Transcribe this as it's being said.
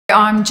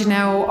I'm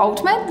Janelle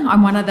Altmann.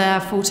 I'm one of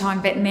the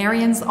full-time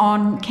veterinarians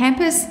on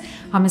campus.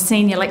 I'm a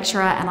senior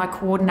lecturer and I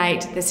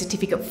coordinate the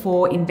Certificate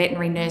 4 in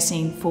Veterinary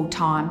Nursing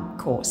full-time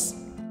course.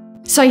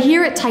 So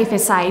here at TAFE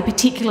SA,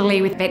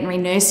 particularly with veterinary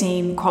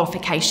nursing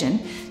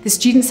qualification, the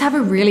students have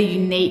a really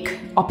unique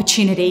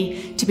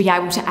opportunity to be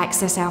able to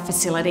access our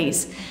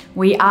facilities.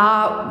 We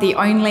are the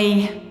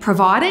only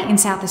provider in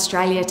South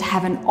Australia to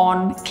have an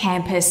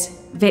on-campus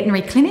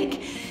veterinary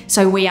clinic.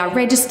 So we are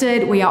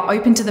registered, we are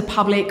open to the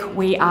public,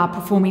 we are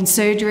performing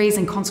surgeries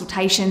and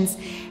consultations,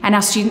 and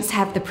our students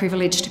have the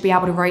privilege to be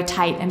able to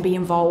rotate and be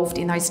involved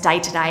in those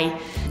day-to-day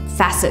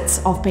facets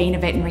of being a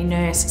veterinary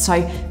nurse.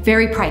 So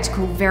very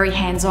practical, very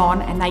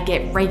hands-on, and they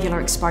get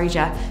regular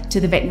exposure to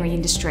the veterinary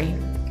industry.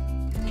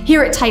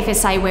 Here at TAFE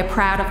SA, we're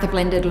proud of the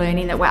blended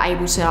learning that we're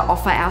able to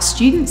offer our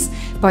students,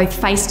 both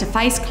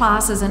face-to-face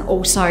classes and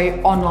also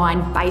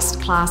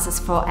online-based classes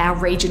for our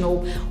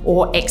regional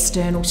or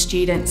external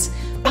students.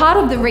 Part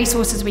of the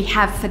resources we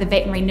have for the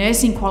veterinary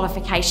nursing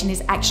qualification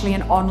is actually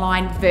an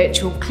online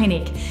virtual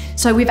clinic.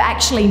 So we've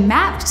actually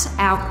mapped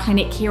our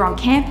clinic here on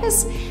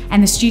campus,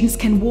 and the students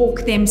can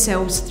walk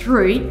themselves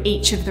through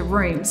each of the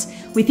rooms.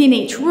 Within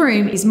each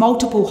room is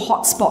multiple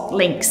hotspot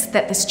links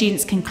that the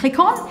students can click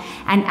on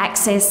and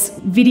access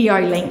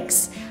video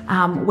links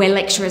where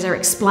lecturers are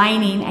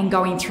explaining and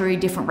going through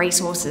different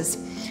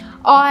resources.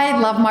 I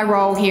love my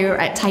role here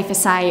at TAFE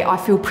SA. I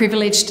feel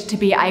privileged to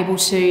be able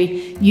to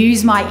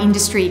use my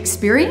industry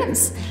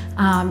experience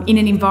in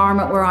an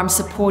environment where I'm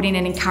supporting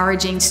and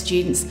encouraging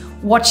students,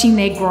 watching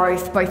their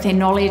growth, both their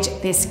knowledge,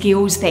 their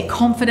skills, their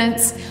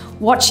confidence,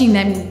 watching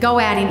them go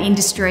out in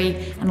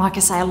industry, and like I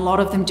say, a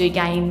lot of them do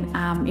gain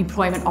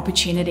employment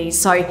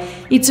opportunities. So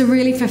it's a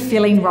really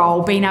fulfilling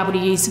role, being able to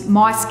use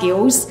my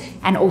skills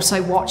and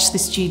also watch the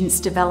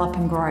students develop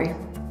and grow.